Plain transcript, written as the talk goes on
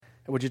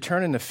Would you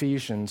turn in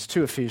Ephesians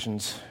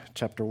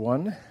chapter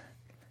 1?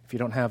 If you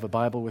don't have a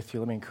Bible with you,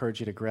 let me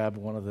encourage you to grab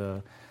one of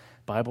the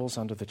Bibles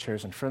under the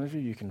chairs in front of you.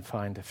 You can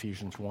find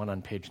Ephesians 1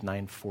 on page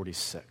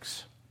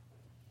 946.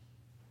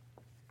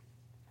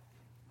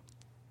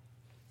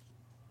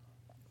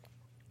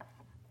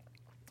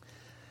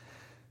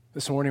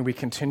 This morning we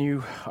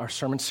continue our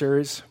sermon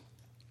series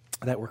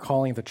that we're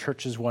calling The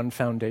Church's One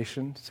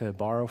Foundation, to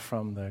borrow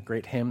from the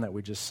great hymn that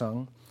we just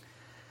sung.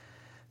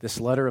 This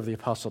letter of the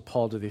Apostle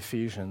Paul to the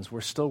Ephesians,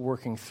 we're still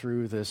working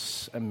through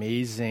this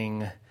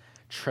amazing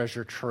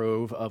treasure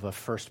trove of a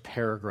first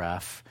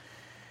paragraph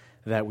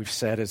that we've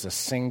said is a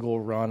single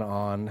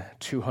run-on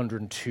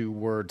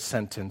 202-word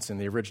sentence in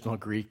the original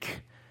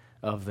Greek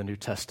of the New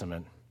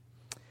Testament.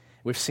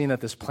 We've seen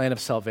that this plan of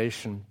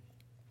salvation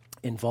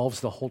involves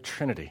the whole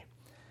Trinity,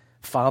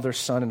 Father,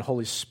 Son, and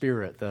Holy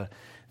Spirit,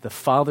 the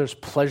Father's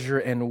pleasure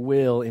and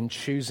will in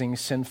choosing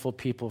sinful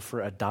people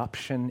for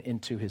adoption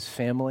into his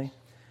family,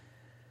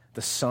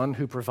 the Son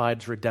who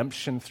provides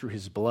redemption through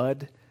his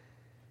blood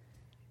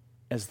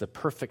as the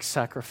perfect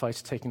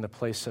sacrifice taking the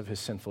place of his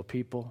sinful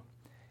people.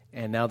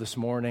 And now this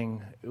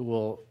morning,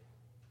 we'll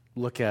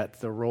look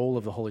at the role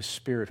of the Holy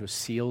Spirit who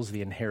seals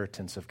the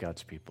inheritance of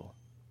God's people.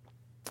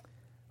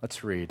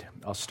 Let's read.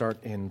 I'll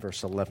start in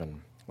verse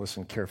 11.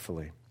 Listen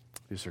carefully.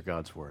 These are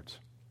God's words.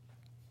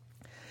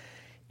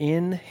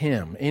 In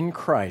him, in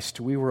Christ,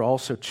 we were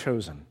also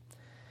chosen,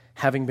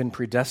 having been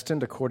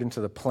predestined according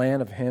to the plan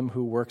of him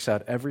who works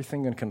out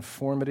everything in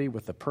conformity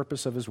with the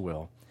purpose of his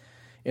will,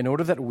 in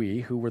order that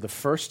we, who were the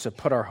first to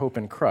put our hope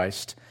in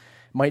Christ,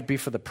 might be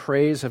for the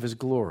praise of his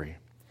glory.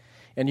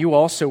 And you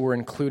also were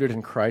included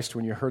in Christ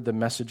when you heard the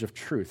message of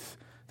truth,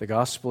 the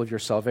gospel of your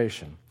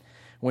salvation.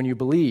 When you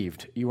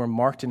believed, you were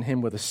marked in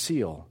him with a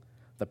seal,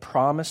 the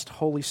promised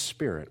Holy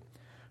Spirit,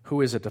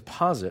 who is a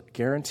deposit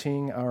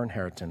guaranteeing our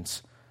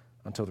inheritance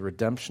until the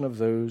redemption of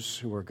those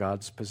who are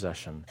God's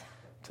possession,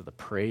 to the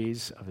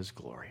praise of his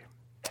glory.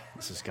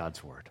 This is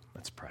God's word.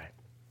 Let's pray.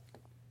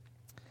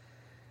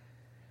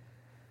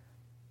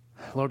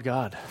 Lord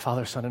God,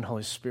 Father, Son, and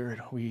Holy Spirit,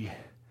 we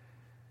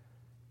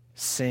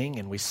sing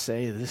and we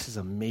say this is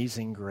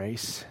amazing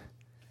grace.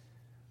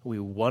 We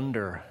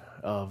wonder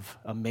of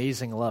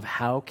amazing love.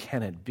 How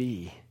can it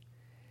be?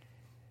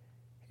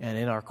 And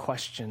in our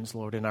questions,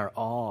 Lord, in our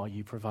awe,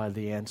 you provide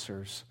the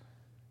answers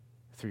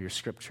through your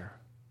scripture.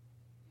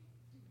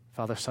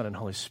 Father, Son, and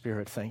Holy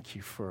Spirit, thank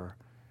you for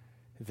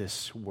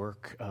this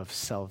work of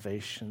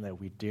salvation that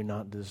we do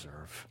not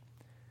deserve.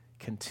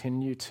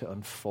 Continue to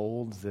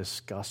unfold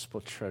this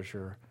gospel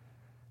treasure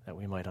that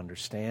we might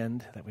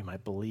understand, that we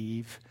might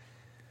believe,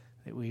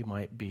 that we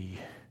might be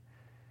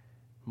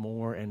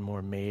more and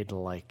more made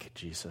like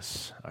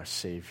Jesus, our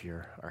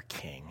Savior, our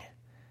King.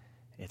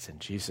 It's in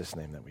Jesus'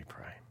 name that we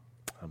pray.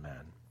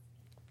 Amen.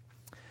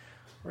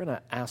 We're going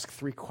to ask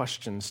 3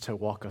 questions to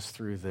walk us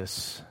through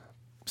this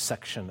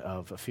section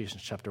of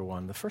Ephesians chapter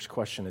 1. The first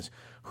question is,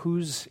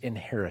 whose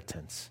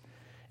inheritance?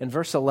 And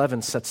verse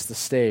 11 sets the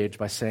stage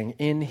by saying,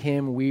 in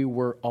him we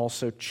were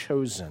also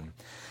chosen.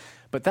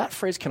 But that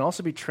phrase can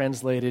also be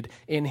translated,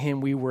 in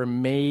him we were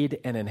made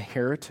an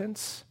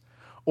inheritance,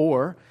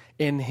 or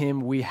in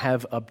him we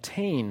have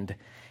obtained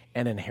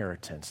an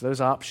inheritance.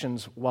 Those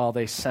options, while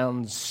they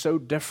sound so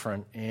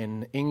different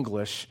in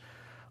English,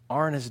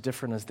 aren't as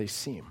different as they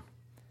seem.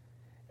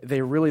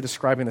 They're really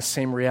describing the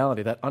same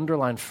reality. That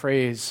underlined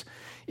phrase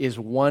is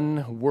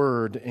one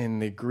word in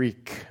the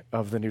Greek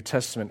of the New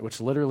Testament, which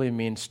literally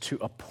means to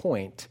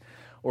appoint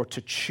or to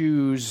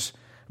choose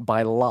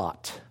by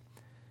lot.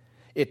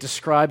 It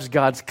describes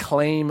God's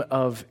claim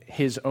of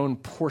his own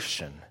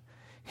portion,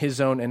 his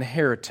own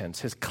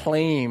inheritance, his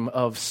claim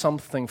of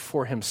something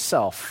for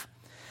himself,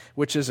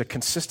 which is a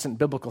consistent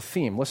biblical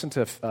theme. Listen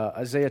to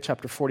Isaiah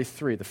chapter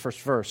 43, the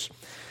first verse.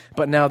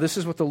 But now this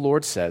is what the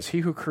Lord says, he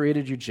who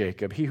created you,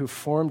 Jacob, he who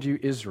formed you,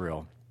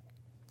 Israel,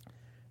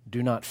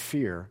 do not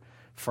fear,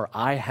 for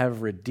I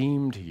have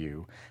redeemed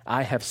you.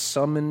 I have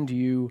summoned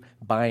you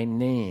by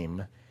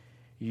name.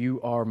 You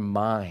are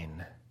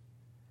mine.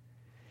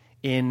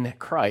 In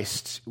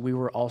Christ, we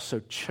were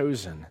also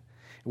chosen.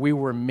 We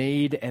were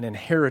made an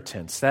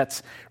inheritance.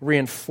 That's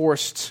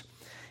reinforced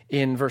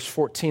in verse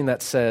 14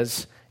 that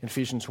says, in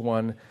Ephesians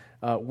 1,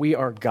 we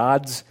are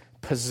God's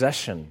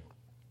possession.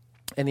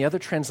 And the other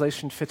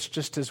translation fits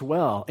just as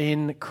well.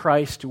 In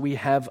Christ, we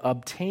have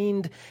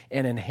obtained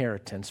an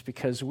inheritance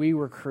because we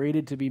were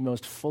created to be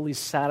most fully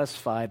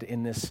satisfied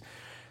in this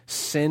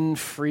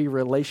sin-free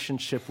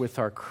relationship with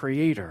our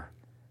Creator.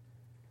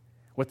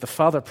 What the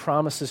Father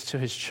promises to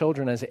his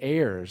children as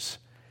heirs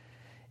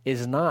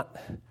is not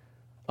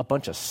a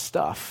bunch of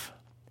stuff.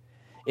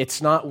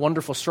 It's not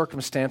wonderful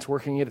circumstance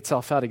working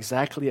itself out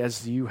exactly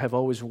as you have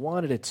always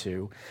wanted it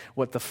to.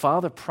 What the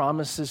Father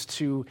promises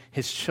to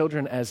his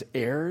children as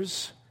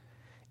heirs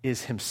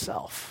is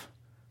himself,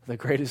 the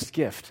greatest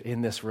gift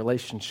in this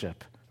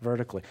relationship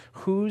vertically.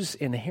 Whose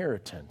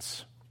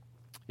inheritance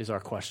is our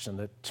question?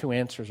 The 2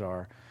 answers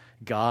are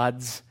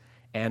God's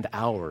and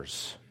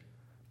ours,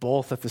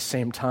 both at the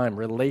same time.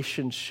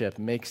 Relationship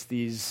makes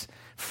these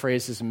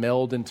phrases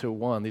meld into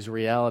one, these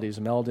realities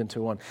meld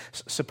into one.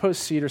 Suppose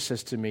Cedar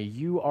says to me,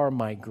 "You are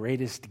my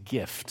greatest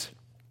gift."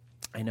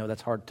 I know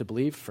that's hard to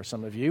believe for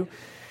some of you.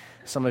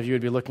 Some of you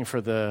would be looking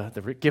for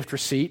the gift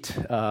receipt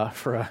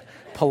for a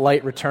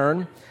polite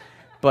return.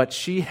 But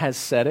she has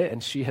said it,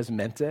 and she has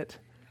meant it.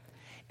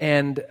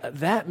 And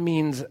that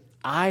means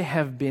I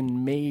have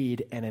been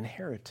made an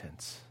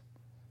inheritance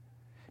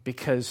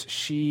because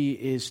she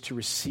is to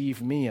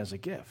receive me as a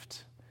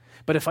gift.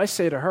 But if I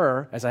say to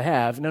her, as I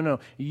have, no,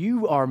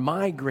 you are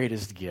my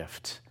greatest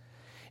gift,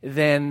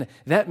 then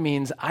that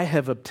means I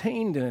have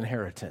obtained an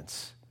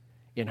inheritance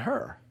in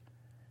her.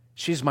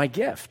 She's my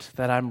gift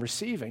that I'm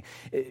receiving.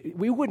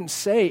 We wouldn't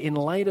say, in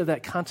light of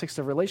that context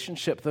of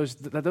relationship,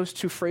 those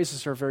two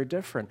phrases are very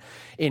different.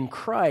 In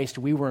Christ,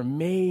 we were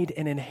made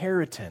an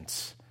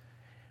inheritance.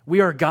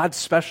 We are God's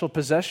special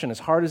possession, as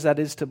hard as that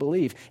is to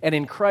believe. And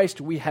in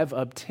Christ, we have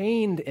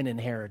obtained an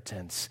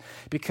inheritance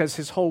because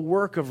his whole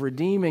work of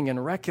redeeming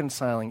and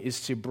reconciling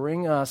is to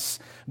bring us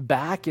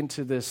back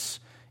into this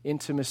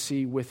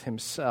intimacy with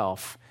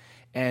himself,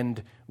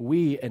 and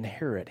we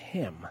inherit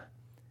him,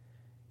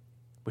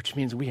 which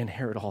means we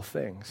inherit all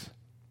things.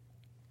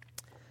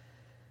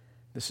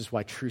 This is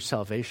why true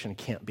salvation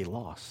can't be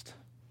lost.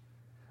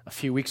 A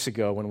few weeks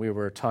ago, when we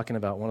were talking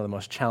about one of the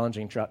most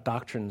challenging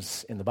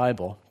doctrines in the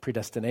Bible,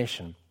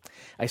 predestination,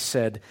 I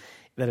said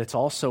that it's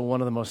also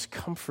one of the most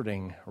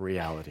comforting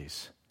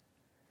realities.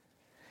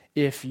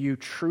 If you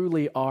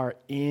truly are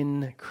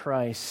in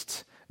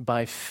Christ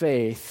by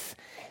faith,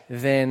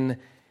 then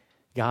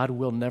God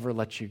will never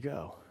let you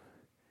go.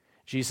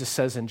 Jesus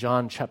says in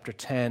John chapter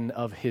 10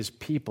 of his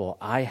people,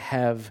 "I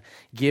have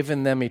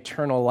given them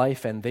eternal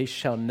life, and they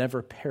shall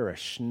never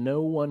perish.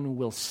 No one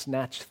will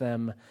snatch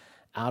them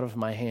out of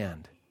my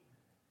hand."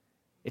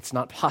 It's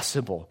not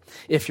possible.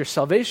 If your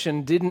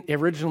salvation didn't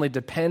originally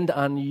depend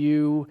on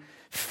you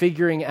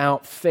figuring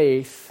out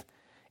faith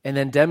and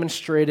then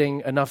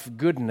demonstrating enough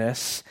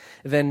goodness,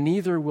 then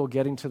neither will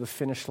getting to the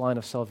finish line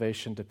of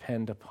salvation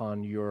depend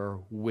upon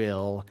your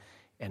will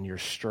and your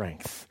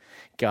strength.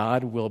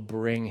 God will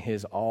bring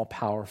his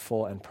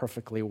all-powerful and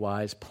perfectly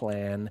wise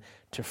plan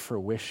to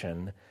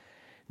fruition,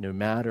 no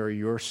matter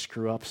your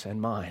screw-ups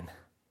and mine.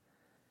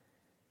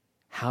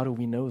 How do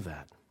we know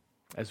that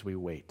as we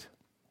wait?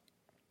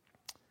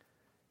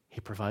 He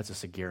provides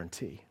us a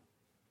guarantee.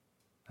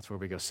 That's where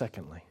we go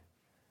secondly.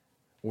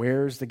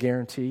 Where's the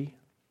guarantee?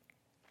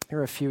 Here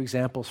are a few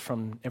examples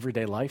from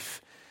everyday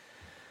life.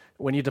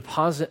 When you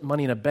deposit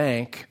money in a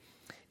bank,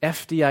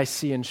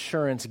 FDIC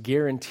insurance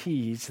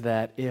guarantees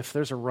that if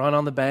there's a run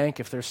on the bank,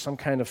 if there's some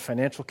kind of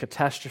financial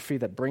catastrophe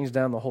that brings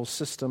down the whole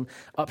system,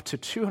 up to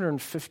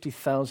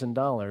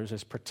 $250,000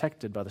 is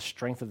protected by the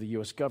strength of the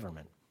U.S.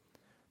 government.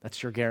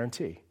 That's your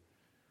guarantee.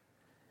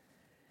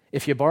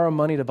 If you borrow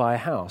money to buy a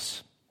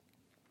house,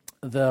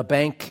 the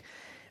bank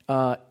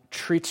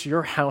treats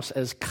your house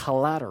as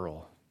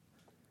collateral.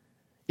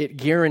 It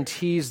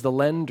guarantees the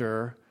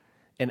lender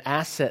an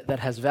asset that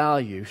has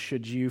value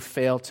should you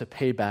fail to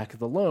pay back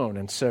the loan.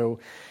 And so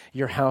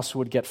your house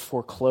would get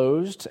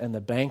foreclosed, and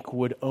the bank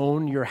would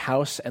own your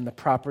house and the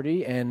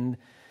property and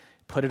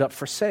put it up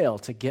for sale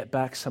to get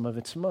back some of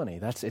its money.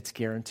 That's its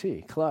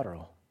guarantee,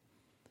 collateral.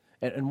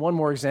 And one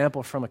more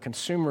example from a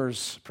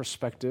consumer's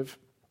perspective.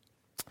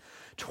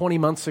 20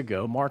 months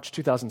ago, March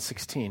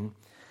 2016,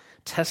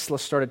 Tesla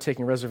started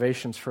taking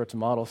reservations for its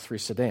Model 3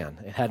 sedan.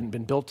 It hadn't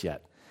been built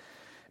yet.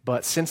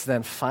 But since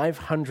then,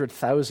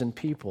 500,000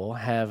 people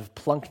have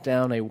plunked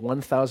down a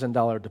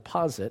 $1,000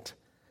 deposit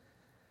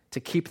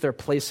to keep their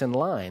place in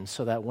line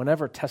so that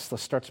whenever Tesla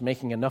starts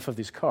making enough of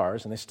these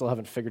cars, and they still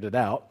haven't figured it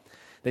out,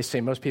 they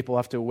say most people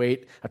have to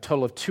wait a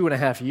total of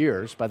 2.5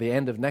 years by the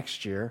end of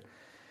next year,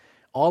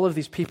 all of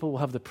these people will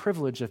have the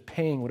privilege of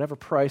paying whatever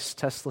price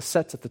Tesla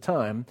sets at the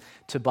time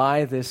to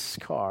buy this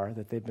car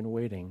that they've been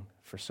waiting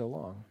for so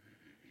long.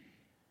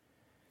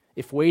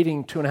 If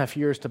waiting 2.5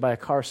 years to buy a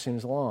car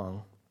seems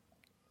long,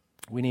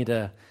 we need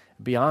to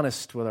be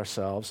honest with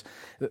ourselves.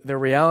 The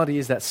reality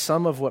is that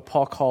some of what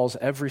Paul calls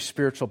every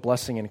spiritual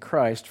blessing in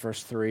Christ,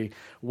 verse 3,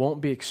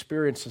 won't be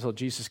experienced until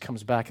Jesus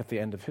comes back at the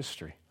end of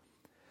history,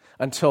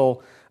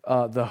 until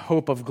the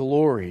hope of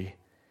glory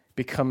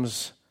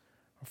becomes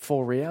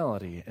full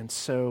reality. And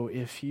so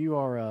if you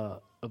are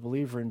a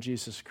believer in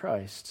Jesus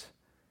Christ,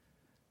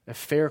 a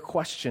fair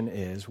question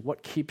is,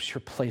 what keeps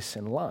your place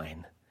in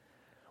line?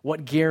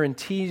 What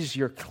guarantees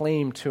your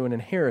claim to an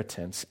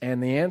inheritance?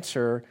 And the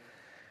answer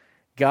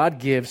God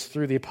gives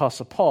through the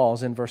Apostle Paul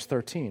is in verse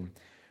 13.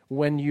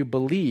 When you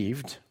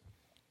believed,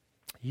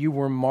 you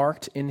were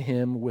marked in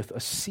him with a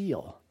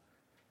seal,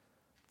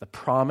 the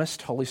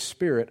promised Holy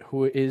Spirit,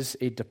 who is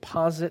a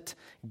deposit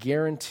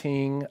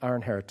guaranteeing our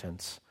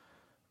inheritance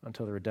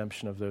until the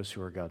redemption of those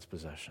who are God's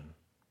possession,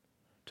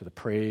 to the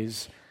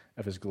praise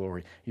of his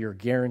glory. Your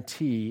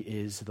guarantee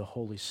is the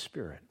Holy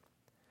Spirit,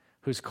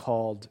 who's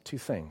called two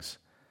things,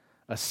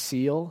 a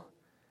seal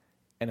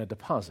and a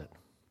deposit.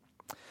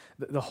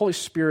 The Holy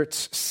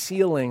Spirit's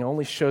sealing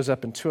only shows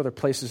up in two other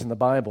places in the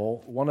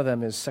Bible. One of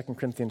them is 2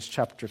 Corinthians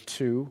chapter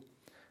 2,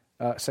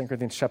 2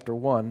 Corinthians chapter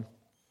 1.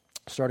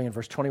 starting in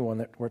verse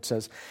 21, where it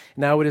says,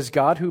 "Now it is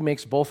God who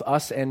makes both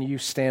us and you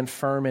stand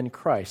firm in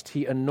Christ.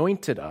 He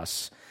anointed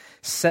us,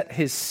 set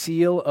his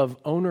seal of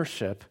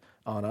ownership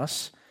on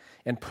us,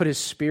 and put his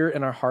Spirit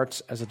in our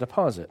hearts as a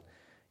deposit,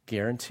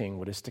 guaranteeing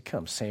what is to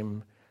come."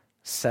 Same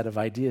set of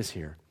ideas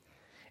here.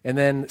 And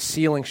then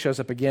sealing shows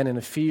up again in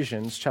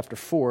Ephesians chapter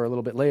 4, a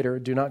little bit later.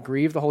 "Do not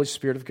grieve the Holy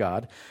Spirit of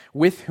God,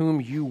 with whom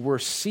you were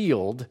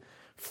sealed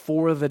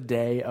for the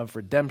day of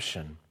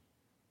redemption."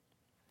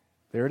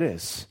 There it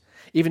is.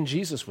 Even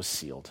Jesus was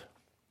sealed.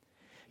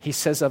 He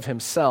says of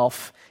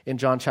himself in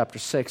John chapter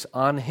 6,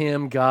 "On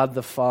him God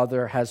the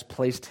Father has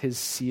placed his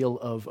seal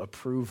of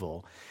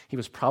approval." He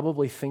was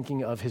probably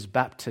thinking of his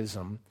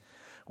baptism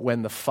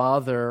when the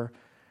Father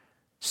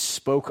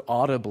spoke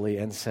audibly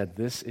and said,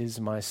 "This is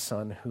my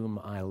Son whom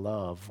I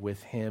love.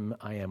 With him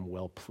I am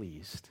well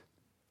pleased."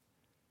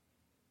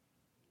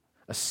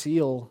 A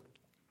seal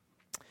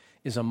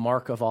is a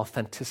mark of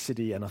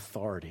authenticity and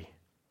authority.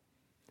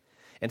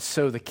 And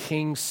so the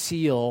king's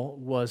seal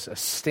was a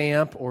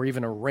stamp or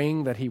even a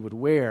ring that he would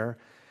wear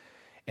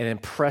and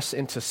impress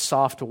into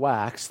soft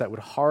wax that would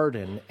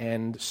harden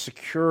and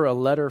secure a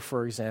letter,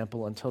 for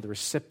example, until the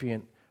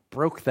recipient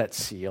broke that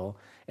seal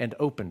and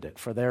opened it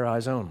for their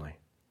eyes only.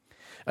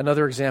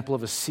 Another example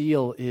of a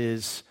seal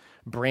is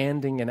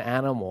branding an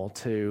animal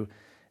to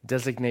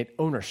designate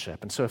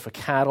ownership. And so if a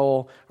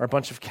cattle or a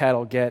bunch of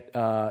cattle get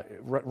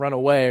run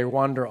away or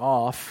wander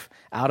off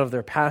out of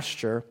their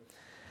pasture,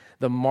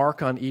 the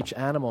mark on each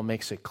animal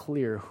makes it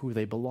clear who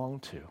they belong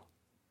to.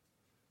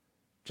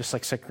 Just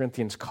like 2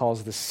 Corinthians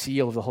calls the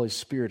seal of the Holy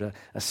Spirit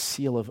a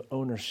seal of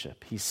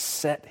ownership. He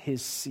set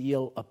his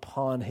seal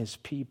upon his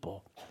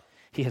people.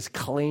 He has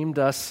claimed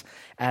us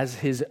as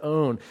his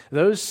own.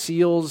 Those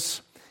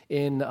seals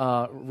in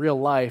real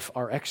life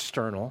are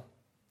external,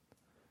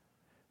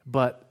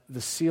 but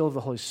the seal of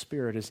the Holy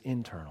Spirit is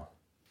internal.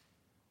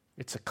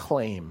 It's a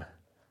claim.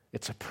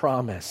 It's a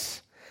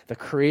promise. The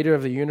creator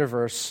of the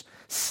universe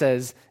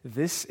says,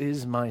 "This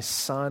is my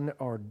son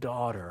or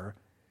daughter.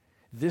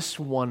 This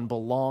one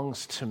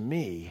belongs to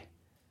me."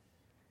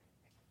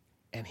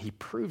 And he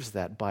proves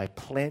that by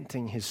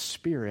planting his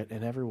Spirit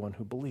in everyone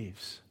who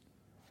believes.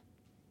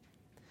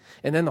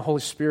 And then the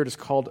Holy Spirit is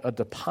called a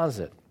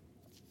deposit,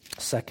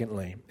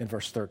 secondly, in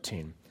verse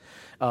 13.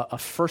 A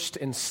first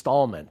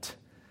installment,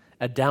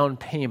 a down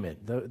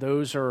payment.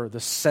 Those are the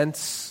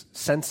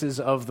senses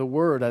of the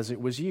word as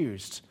it was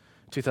used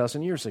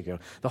 2,000 years ago.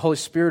 The Holy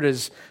Spirit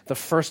is the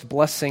first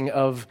blessing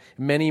of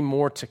many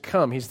more to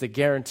come. He's the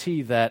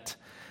guarantee that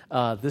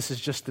this is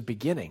just the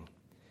beginning.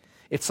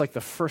 It's like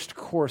the first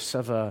course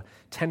of a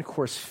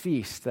 10-course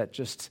feast that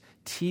just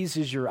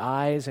teases your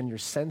eyes and your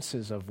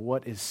senses of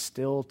what is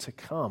still to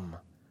come.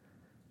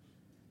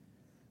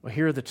 Well,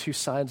 here are the two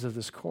sides of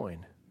this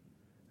coin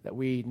that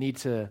we need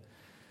to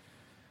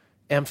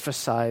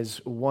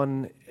emphasize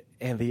one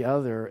and the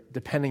other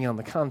depending on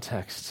the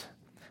context.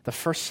 The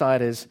first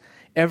side is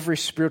every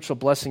spiritual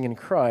blessing in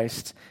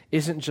Christ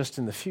isn't just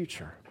in the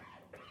future.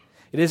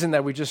 It isn't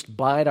that we just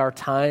bide our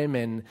time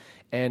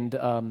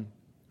and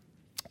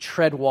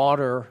tread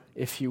water,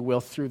 if you will,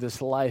 through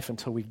this life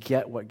until we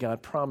get what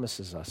God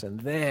promises us.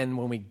 And then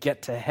when we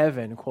get to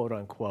heaven, quote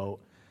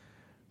unquote,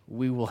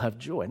 we will have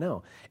joy.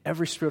 No,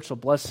 every spiritual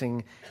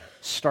blessing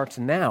starts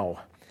now.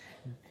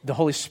 The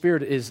Holy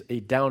Spirit is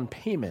a down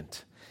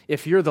payment.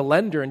 If you're the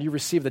lender and you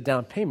receive the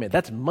down payment,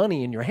 that's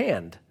money in your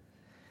hand.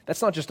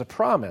 That's not just a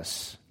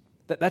promise.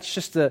 That's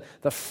just the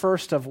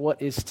first of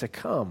what is to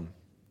come.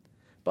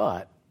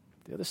 But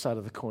the other side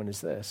of the coin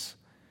is this.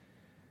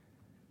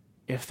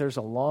 If there's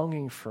a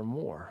longing for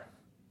more,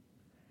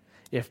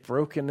 if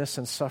brokenness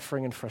and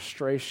suffering and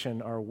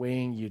frustration are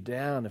weighing you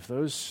down, if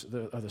those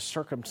are the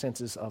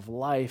circumstances of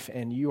life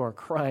and you are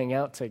crying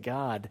out to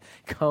God,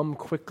 "Come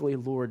quickly,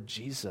 Lord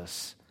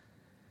Jesus,"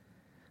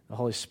 the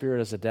Holy Spirit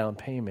as a down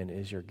payment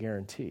is your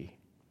guarantee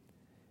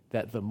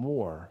that the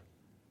more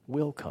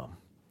will come,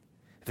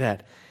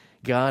 that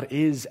God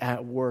is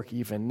at work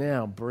even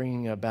now,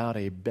 bringing about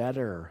a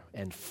better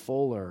and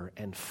fuller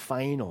and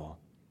final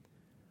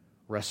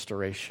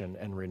restoration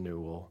and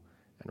renewal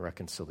and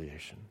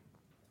reconciliation.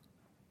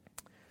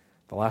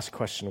 The last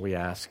question we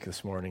ask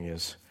this morning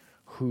is,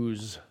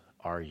 whose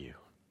are you?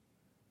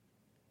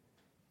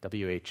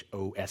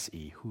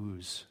 WHOSE,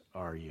 whose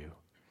are you?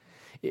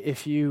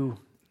 If you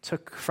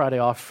took Friday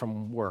off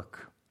from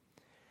work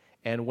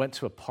and went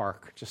to a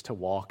park just to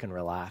walk and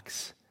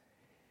relax,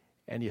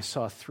 and you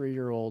saw a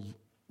 3-year-old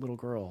little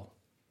girl,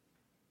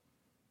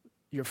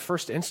 your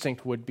first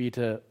instinct would be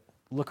to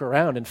look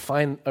around and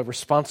find a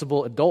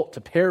responsible adult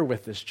to pair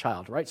with this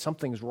child, right?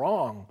 Something's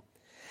wrong.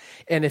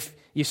 And if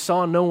you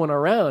saw no one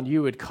around,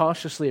 you would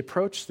cautiously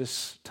approach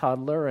this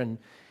toddler and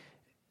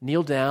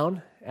kneel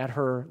down at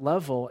her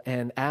level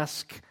and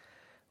ask,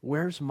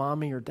 "Where's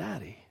mommy or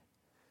daddy?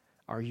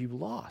 Are you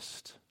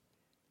lost?"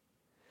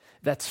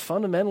 That's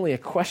fundamentally a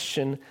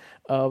question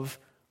of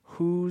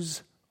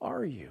whose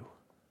are you?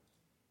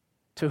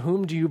 To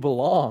whom do you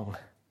belong?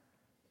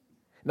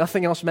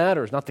 Nothing else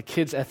matters. Not the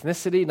kid's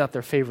ethnicity, not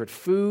their favorite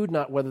food,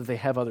 not whether they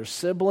have other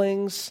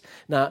siblings,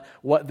 not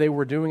what they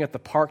were doing at the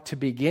park to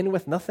begin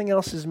with. Nothing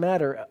else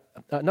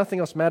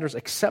matters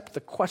except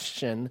the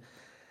question,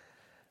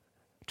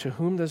 to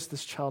whom does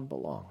this child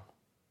belong?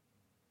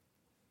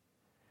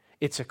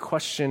 It's a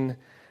question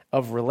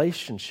of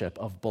relationship,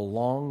 of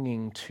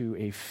belonging to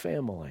a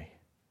family.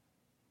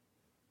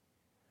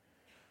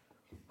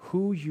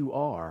 Who you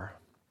are,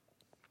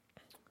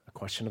 a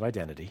question of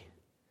identity,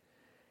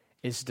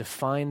 is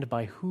defined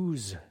by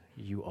whose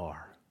you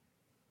are,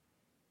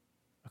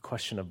 a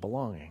question of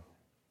belonging.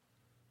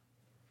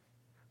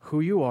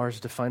 Who you are is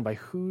defined by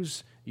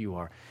whose you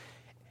are.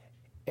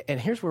 And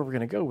here's where we're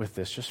going to go with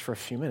this just for a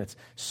few minutes.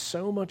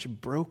 So much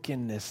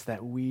brokenness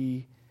that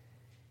we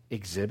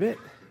exhibit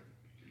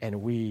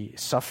and we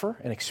suffer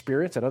and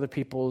experience at other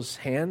people's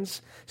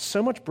hands,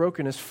 so much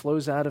brokenness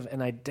flows out of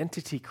an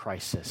identity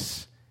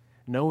crisis,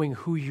 knowing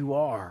who you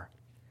are,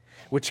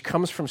 which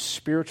comes from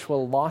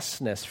spiritual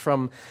lostness,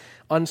 from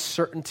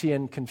uncertainty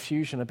and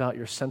confusion about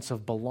your sense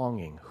of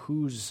belonging,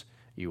 whose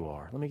you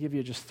are. Let me give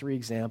you just 3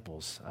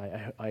 examples.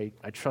 I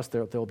trust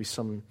there will be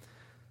some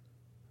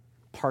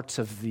parts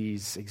of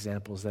these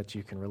examples that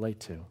you can relate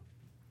to.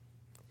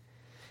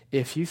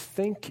 If you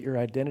think your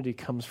identity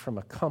comes from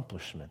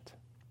accomplishment,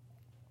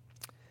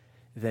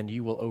 then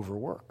you will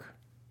overwork.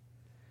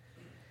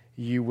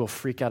 You will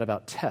freak out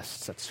about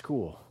tests at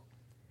school.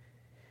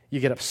 You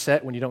get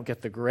upset when you don't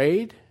get the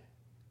grade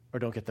or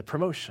don't get the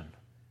promotion.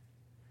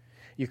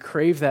 You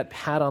crave that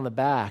pat on the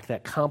back,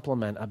 that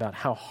compliment about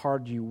how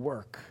hard you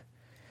work.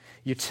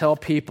 You tell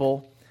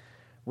people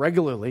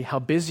regularly how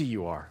busy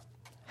you are,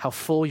 how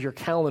full your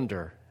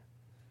calendar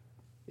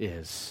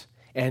is,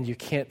 and you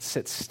can't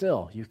sit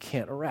still. You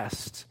can't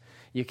rest.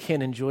 You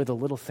can't enjoy the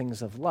little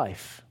things of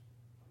life.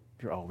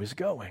 You're always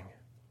going.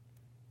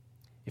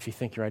 If you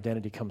think your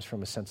identity comes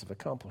from a sense of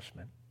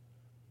accomplishment.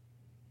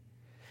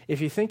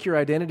 If you think your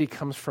identity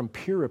comes from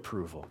peer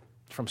approval,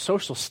 from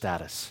social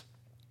status,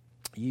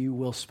 you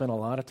will spend a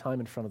lot of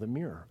time in front of the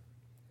mirror.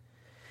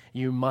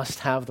 You must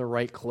have the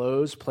right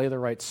clothes, play the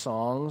right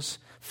songs,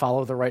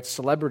 follow the right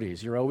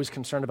celebrities. You're always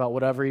concerned about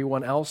what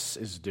everyone else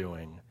is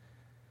doing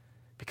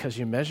because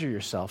you measure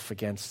yourself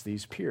against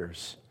these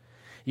peers.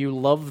 You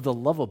love the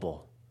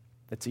lovable.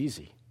 That's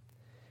easy.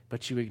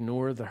 But you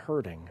ignore the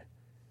hurting,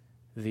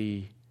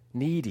 the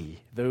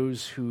needy,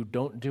 those who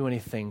don't do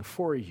anything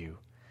for you,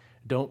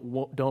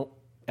 don't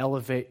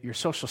elevate your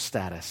social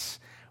status,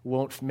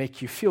 won't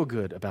make you feel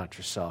good about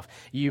yourself.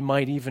 You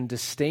might even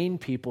disdain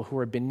people who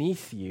are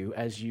beneath you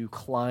as you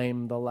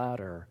climb the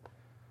ladder,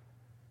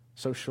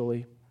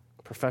 socially,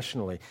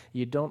 professionally.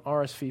 You don't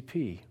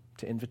RSVP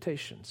to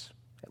invitations,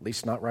 at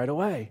least not right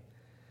away,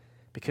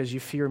 because you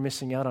fear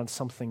missing out on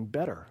something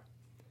better.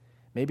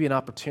 Maybe an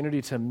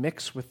opportunity to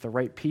mix with the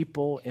right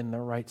people in the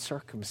right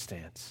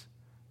circumstance.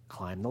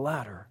 Climb the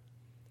ladder.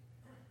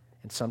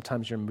 And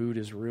sometimes your mood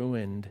is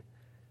ruined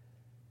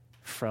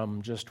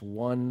from just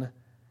one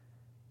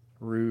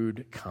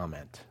rude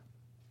comment,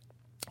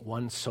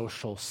 one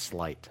social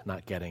slight,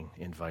 not getting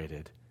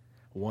invited,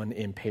 one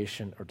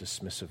impatient or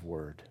dismissive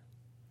word,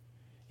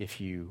 if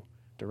you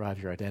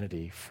derive your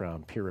identity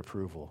from peer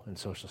approval and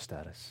social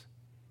status.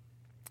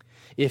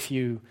 If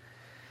you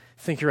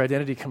think your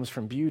identity comes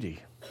from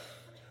beauty,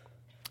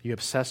 you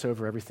obsess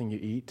over everything you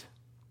eat,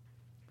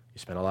 you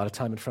spend a lot of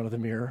time in front of the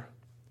mirror,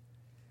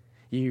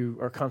 you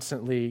are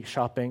constantly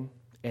shopping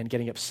and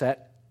getting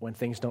upset when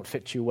things don't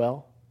fit you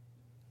well,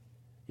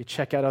 you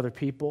check out other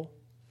people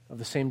of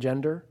the same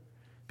gender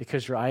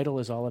because your idol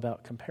is all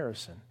about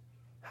comparison.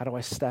 How do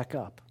I stack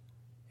up?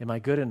 Am I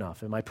good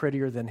enough? Am I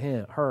prettier than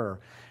her,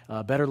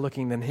 better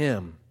looking than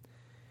him?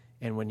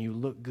 And when you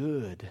look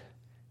good,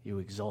 you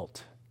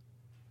exult.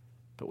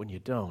 But when you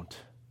don't,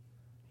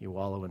 you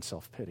wallow in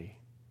self-pity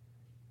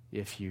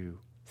if you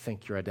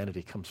think your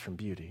identity comes from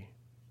beauty.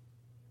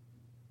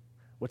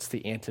 What's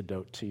the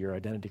antidote to your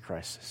identity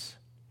crisis?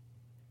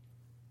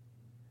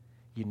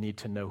 You need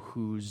to know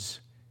whose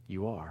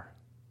you are.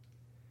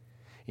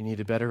 You need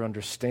to better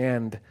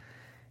understand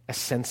a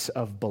sense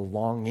of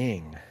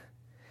belonging.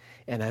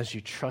 And as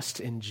you trust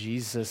in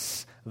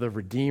Jesus, the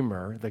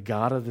Redeemer, the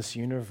God of this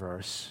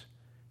universe,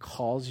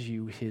 calls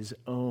you his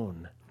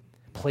own,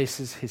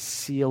 places his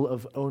seal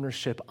of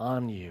ownership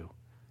on you,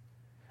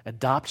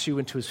 adopts you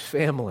into his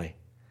family,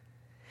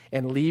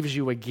 and leaves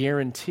you a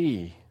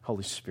guarantee,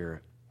 Holy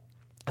Spirit,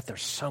 that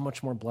there's so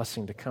much more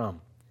blessing to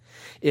come.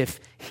 If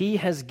he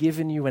has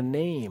given you a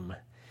name,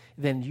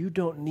 then you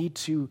don't need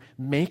to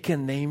make a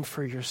name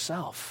for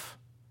yourself.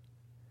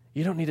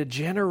 You don't need to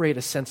generate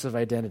a sense of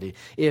identity.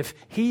 If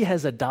he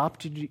has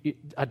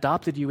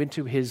adopted you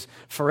into his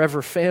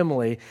forever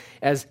family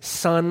as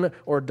son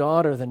or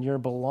daughter, then your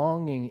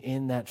belonging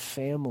in that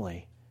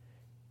family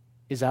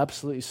is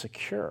absolutely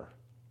secure,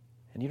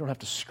 and you don't have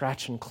to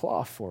scratch and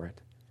claw for it.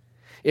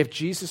 If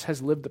Jesus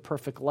has lived the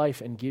perfect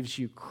life and gives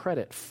you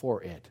credit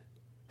for it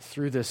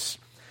through this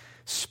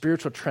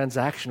spiritual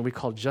transaction we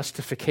call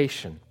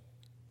justification,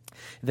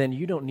 then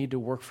you don't need to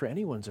work for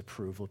anyone's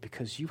approval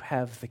because you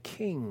have the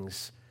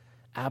King's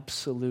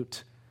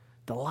absolute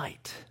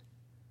delight.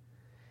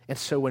 And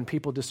so when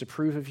people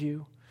disapprove of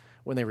you,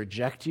 when they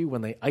reject you,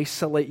 when they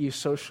isolate you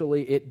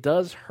socially, it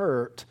does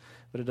hurt,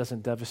 but it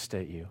doesn't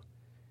devastate you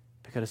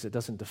because it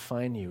doesn't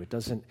define you. It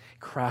doesn't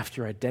craft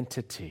your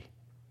identity.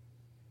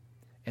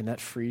 And that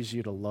frees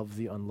you to love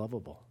the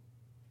unlovable.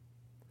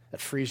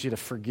 That frees you to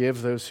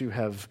forgive those who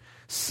have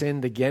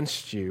sinned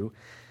against you.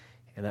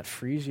 And that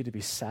frees you to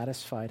be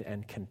satisfied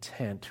and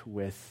content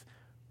with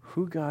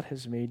who God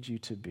has made you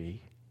to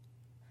be.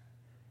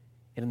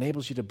 It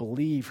enables you to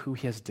believe who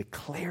He has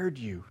declared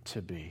you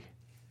to be.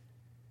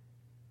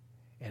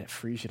 And it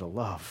frees you to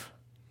love.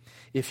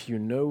 If you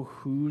know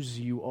whose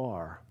you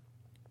are,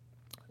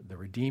 the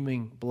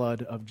redeeming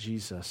blood of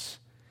Jesus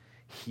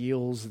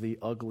heals the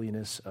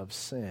ugliness of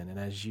sin. And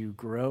as you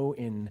grow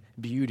in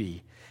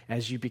beauty,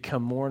 as you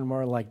become more and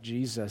more like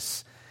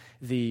Jesus,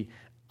 the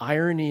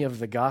irony of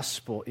the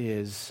gospel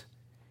is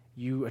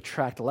you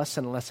attract less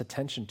and less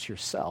attention to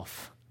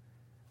yourself,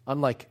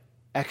 unlike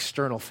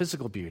external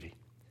physical beauty.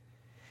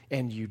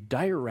 And you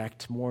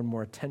direct more and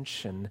more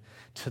attention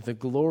to the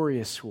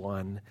glorious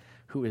one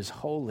who is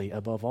holy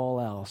above all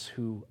else,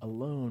 who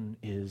alone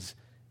is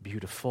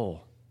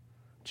beautiful,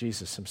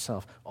 Jesus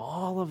Himself.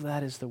 All of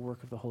that is the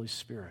work of the Holy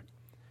Spirit,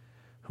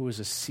 who is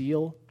a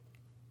seal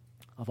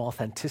of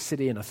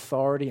authenticity and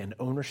authority and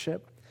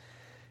ownership,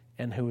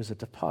 and who is a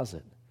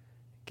deposit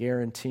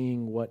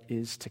guaranteeing what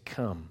is to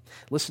come.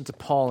 Listen to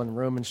Paul in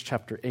Romans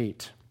chapter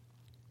 8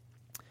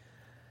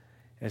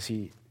 as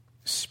he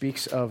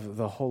speaks of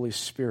the Holy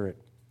Spirit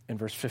in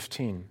verse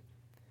 15.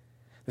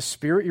 The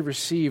Spirit you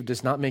received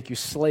does not make you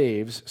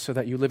slaves so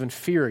that you live in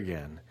fear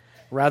again.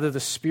 Rather, the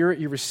Spirit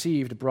you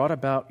received brought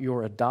about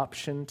your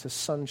adoption to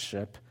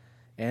sonship,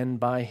 and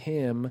by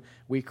Him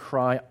we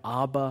cry,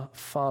 Abba,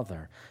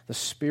 Father. The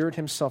Spirit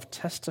Himself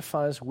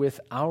testifies with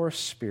our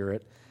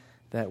spirit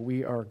that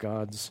we are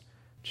God's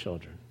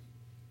children.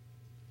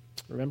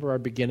 Remember our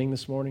beginning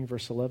this morning,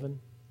 verse 11?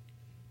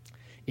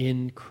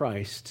 In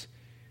Christ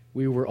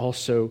we were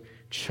also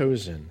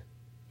chosen.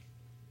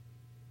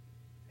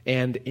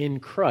 And in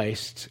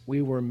Christ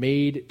we were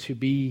made to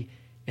be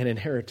an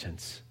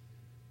inheritance,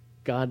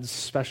 God's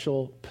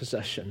special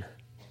possession,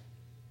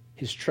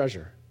 His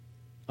treasure,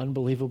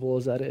 unbelievable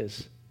as that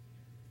is.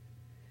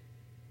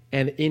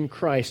 And in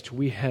Christ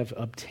we have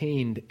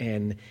obtained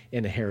an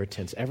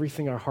inheritance.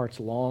 Everything our hearts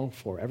long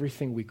for,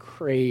 everything we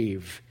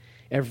crave,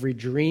 every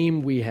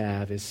dream we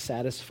have is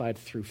satisfied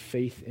through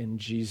faith in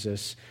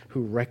Jesus,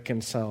 who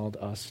reconciled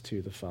us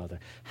to the Father.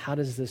 How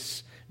does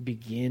this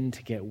begin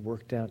to get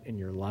worked out in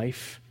your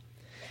life?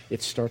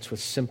 It starts with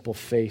simple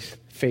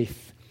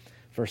faith.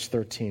 Verse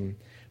 13.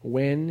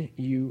 When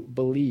you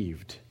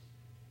believed,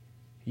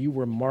 you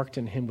were marked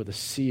in Him with a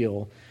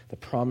seal, the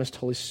promised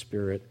Holy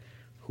Spirit,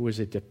 who is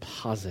a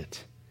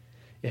deposit.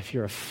 If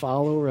you're a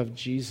follower of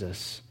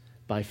Jesus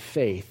by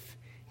faith,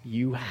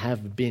 you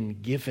have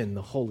been given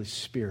the Holy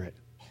Spirit.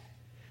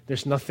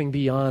 There's nothing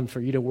beyond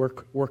for you to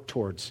work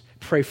towards,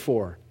 pray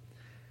for,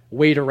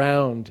 wait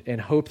around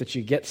and hope that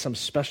you get some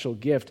special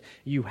gift.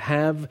 You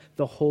have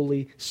the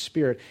Holy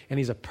Spirit, and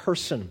He's a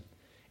person.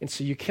 And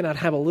so you cannot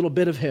have a little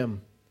bit of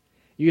Him.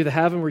 You either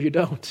have Him or you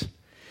don't.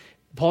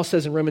 Paul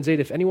says in Romans 8,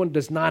 if anyone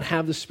does not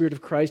have the Spirit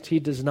of Christ, he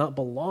does not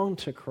belong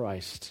to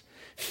Christ.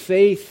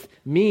 Faith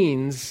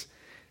means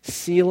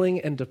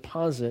sealing and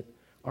deposit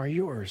are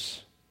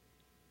yours.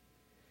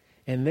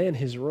 And then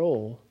His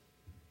role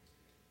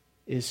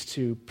is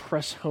to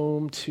press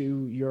home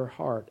to your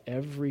heart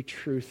every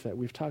truth that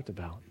we've talked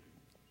about.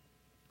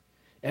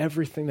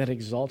 Everything that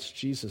exalts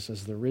Jesus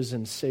as the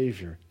risen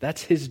Savior.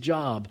 That's His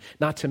job,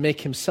 not to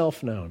make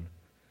Himself known.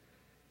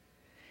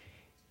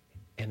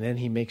 And then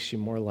He makes you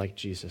more like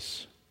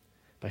Jesus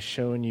by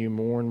showing you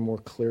more and more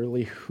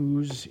clearly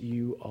whose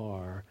you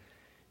are,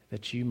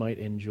 that you might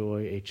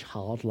enjoy a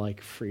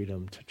childlike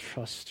freedom to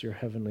trust your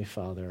Heavenly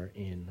Father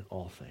in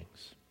all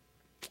things.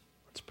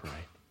 Let's pray.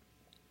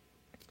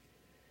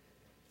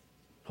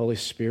 Holy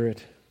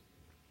Spirit,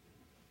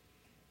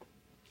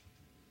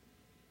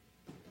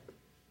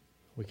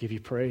 we give you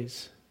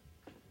praise.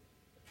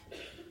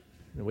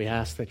 And we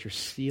ask that your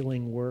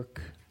sealing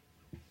work,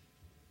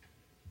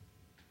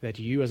 that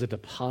you as a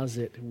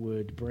deposit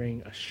would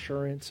bring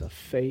assurance of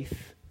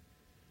faith,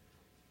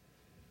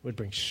 would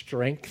bring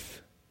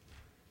strength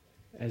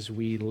as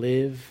we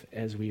live,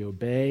 as we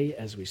obey,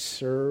 as we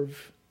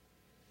serve,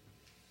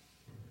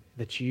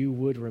 that you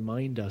would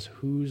remind us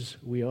whose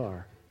we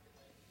are,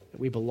 that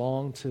we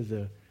belong to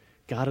the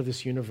God of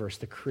this universe,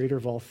 the creator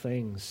of all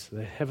things,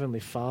 the Heavenly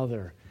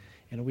Father,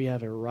 and we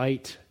have a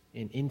right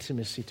in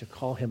intimacy to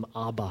call Him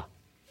Abba.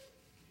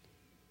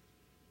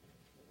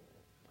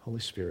 Holy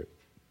Spirit,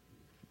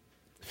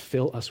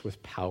 fill us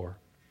with power.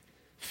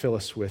 Fill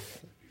us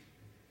with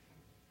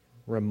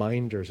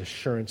reminders,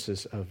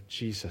 assurances of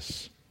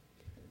Jesus,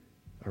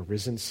 our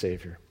risen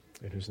Savior,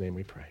 in whose name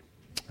we pray.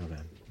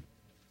 Amen.